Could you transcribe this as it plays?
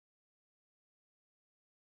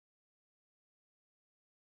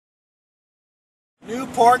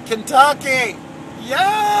Newport, Kentucky.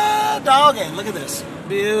 Yeah, doggy. Look at this.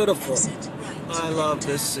 Beautiful. I love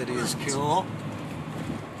this city. It's cool.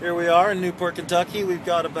 Here we are in Newport, Kentucky. We've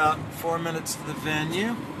got about 4 minutes to the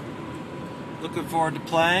venue. Looking forward to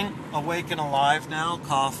playing. Awake and alive now.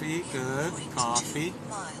 Coffee. Good. Coffee.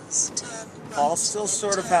 Paul's still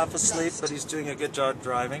sort of half asleep, but he's doing a good job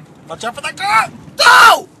driving. Watch out for that car!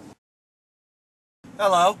 Go!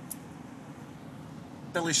 Hello.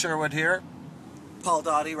 Billy Sherwood here. Paul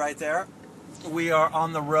Doty right there. We are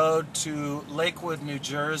on the road to Lakewood, New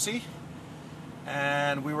Jersey.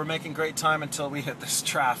 And we were making great time until we hit this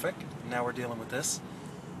traffic. Now we're dealing with this.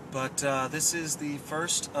 But this is the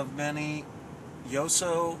first of many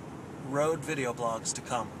Yoso road video blogs to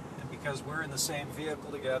come. And because we're in the same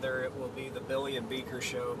vehicle together, it will be the Billy and Beaker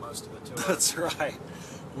show most of the tour. That's right.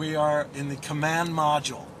 We are in the command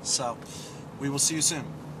module. So we will see you soon.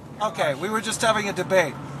 Okay, we were just having a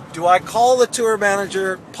debate. Do I call the tour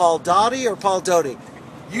manager Paul Doty or Paul Doty?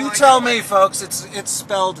 You tell me, folks. It's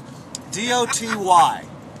spelled D-O-T-Y.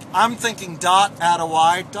 I'm thinking dot add a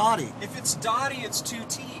Y, Doty. If it's Doty, it's 2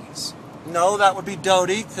 T's. No, that would be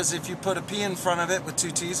Doty, because if you put a P in front of it with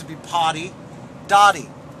 2 T's, it'd be potty. Doty.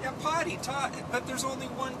 Yeah, potty, but there's only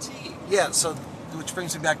 1 T. Yeah, so which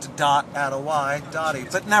brings me back to dot add a Y, Doty.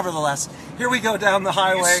 But nevertheless, here we go down the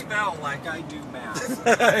highway. You spell like I do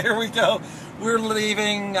math. Here we go. We're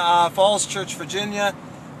leaving Falls Church, Virginia,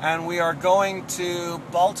 and we are going to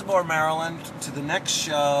Baltimore, Maryland, to the next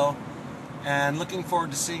show, and looking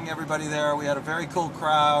forward to seeing everybody there. We had a very cool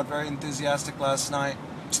crowd, very enthusiastic last night,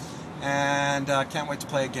 and can't wait to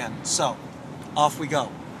play again. So, off we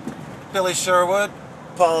go. Billy Sherwood,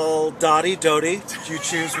 Paul Doty, you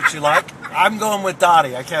choose what you like. I'm going with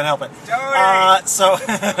Doty, I can't help it. So,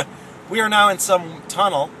 we are now in some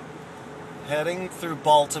tunnel, heading through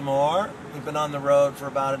Baltimore. We've been on the road for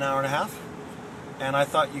about an hour and a half, and I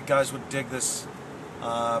thought you guys would dig this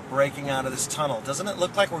breaking out of this tunnel. Doesn't it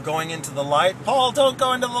look like we're going into the light? Paul, don't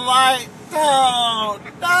go into the light! No!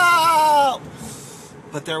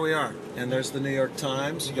 But there we are, and there's the New York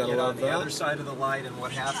Times. You gotta love that. On the other side of the light, and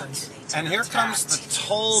what happens? And here comes the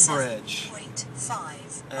toll bridge.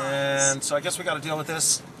 And so I guess we gotta deal with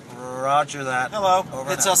this. Roger that. Hello.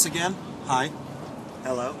 It's us again. Hi.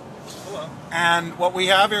 Hello. Hello. And what we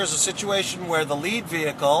have here is a situation where the lead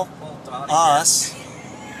vehicle, us,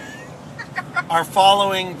 are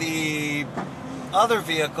following the other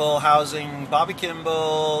vehicle housing Bobby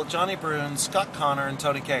Kimball, Johnny Brune, Scott Connor, and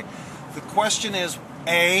Tony Kaye. The question is,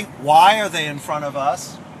 A, why are they in front of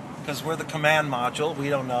us? Because we're the command module, we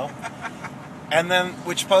don't know. And then,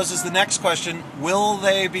 which poses the next question, will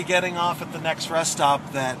they be getting off at the next rest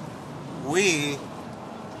stop that we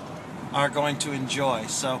are going to enjoy?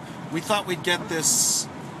 So we thought we'd get this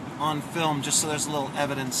on film just so there's a little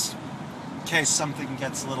evidence in case something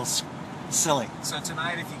gets a little silly. So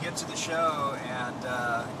tonight, if you get to the show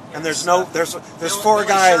and there's four Billy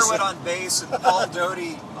guys. Sherwood on bass and Paul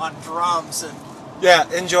Doty on drums, and yeah,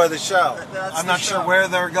 enjoy the show. That's I'm the not show. sure where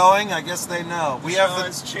they're going. I guess they know. the show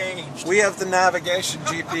has changed. We have the navigation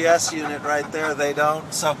GPS unit right there. They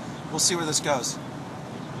don't. So we'll see where this goes.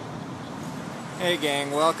 Hey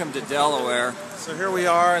gang, welcome to Delaware. So here we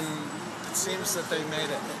are, and it seems that they made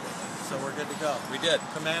it. So we're good to go. We did.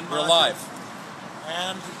 Command We're module live.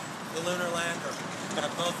 and the lunar lander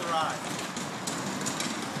have both arrived.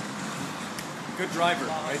 Good driver,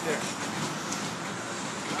 right there.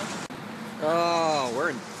 Oh, we're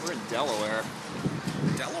in Delaware.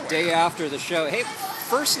 Delaware. Day after the show. Hey,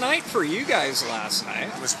 first night for you guys last night.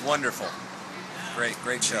 It was wonderful.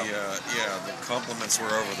 Great show. The compliments were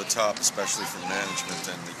over the top, especially from management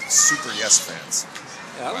and the super Yes fans.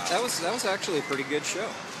 Yeah, that was actually a pretty good show.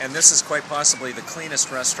 And this is quite possibly the cleanest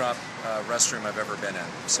restroom I've ever been in.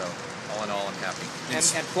 So, all in all, I'm happy.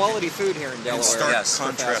 And quality food here in Delaware. In stark Yes.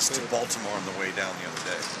 contrast For to fast Baltimore on the way down the other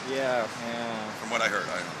day. Yeah. From what I heard,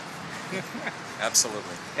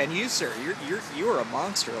 Absolutely. And you, sir, you were a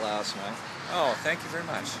monster last night. Oh, thank you very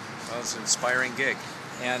much. That was an inspiring gig.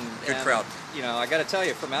 And Good crowd. You know, I got to tell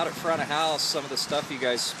you, from out at front of house, some of the stuff you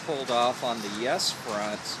guys pulled off on the Yes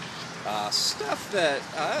front, stuff that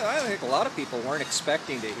I think a lot of people weren't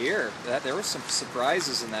expecting to hear. There were some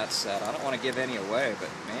surprises in that set. I don't want to give any away, but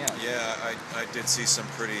man. Yeah, I did see some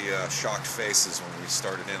pretty shocked faces when we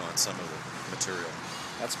started in on some of the material.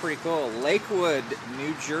 That's pretty cool. Lakewood,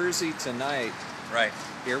 New Jersey tonight. Right.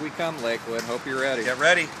 Here we come, Lakewood. Hope you're ready. Get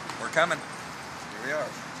ready. We're coming. Here we are.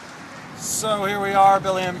 So here we are,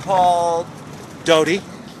 Billy and Paul Doty.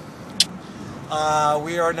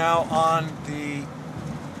 We are now on the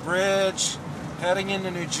bridge heading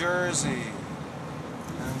into New Jersey.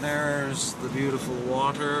 And there's the beautiful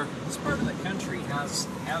water. This part of the country has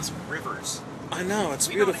rivers. I know, it's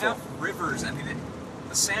We beautiful. don't have rivers. I mean,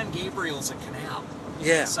 the San Gabriel's a canal.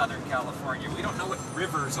 Yeah. In Southern California. We don't know what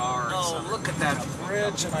rivers are. in Oh, Southern look at that California.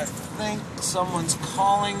 bridge, and I think someone's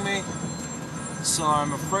calling me. So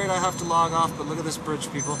I'm afraid I have to log off, but look at this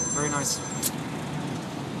bridge, people. Very nice.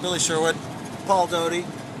 Billy Sherwood, Paul Doty,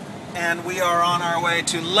 and we are on our way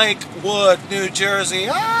to Lakewood, New Jersey.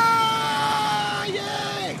 Ah,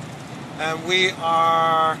 yay! And we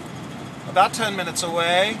are about 10 minutes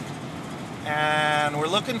away, and we're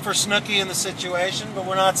looking for Snooki in the situation, but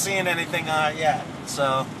we're not seeing anything yet.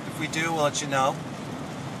 So if we do, we'll let you know.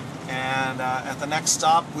 And at the next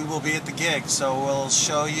stop, we will be at the gig, so we'll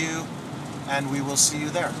show you, and we will see you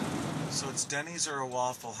there. So it's Denny's or a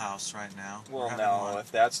Waffle House right now? We're Well, having no, one.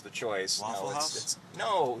 if that's the choice. Waffle no, House?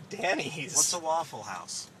 No, Denny's. What's a Waffle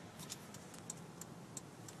House?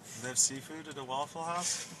 Do they have seafood at a Waffle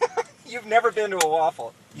House? You've never been to a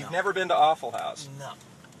waffle. You've No. never been to Awful House. No.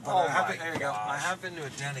 But Oh I have my been, there you go. I gosh. have been to a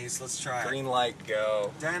Denny's. Let's try it. Green light,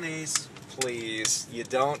 go. Denny's. Please. You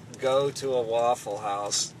don't go to a Waffle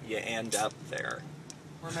House. You end up there.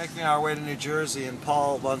 We're making our way to New Jersey, and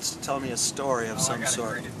Paul wants to tell me a story of some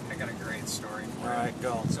sort. I got a great story for All you. right,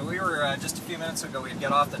 go. So we were, just a few minutes ago, we'd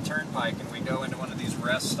get off the turnpike and we go into one of these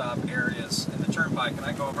rest stop areas in the turnpike, and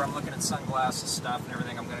I go over, I'm looking at sunglasses stuff and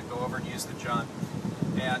everything, I'm going to go over and use the John.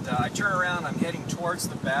 And I turn around, I'm heading towards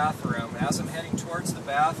the bathroom. As I'm heading towards the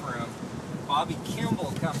bathroom, Bobby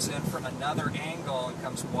Kimball comes in from another angle and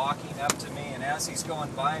comes walking up to me, and as he's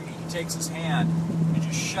going by me, he takes his hand and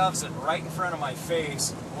just shoves it right in front of my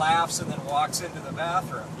face, laughs, and then walks into the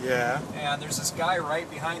bathroom. Yeah. And there's this guy right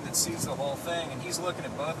behind that sees the whole thing, and he's looking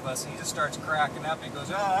at both of us, and he just starts cracking up, and he goes,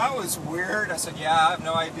 "Oh, that was weird." I said, "Yeah, I have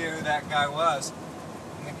no idea who that guy was."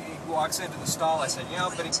 And then he walks into the stall. I said, "You know,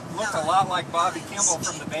 but he looked a lot like Bobby Kimball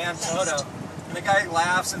from the band Toto." And the guy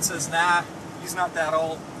laughs and says, "Nah, he's not that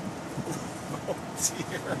old."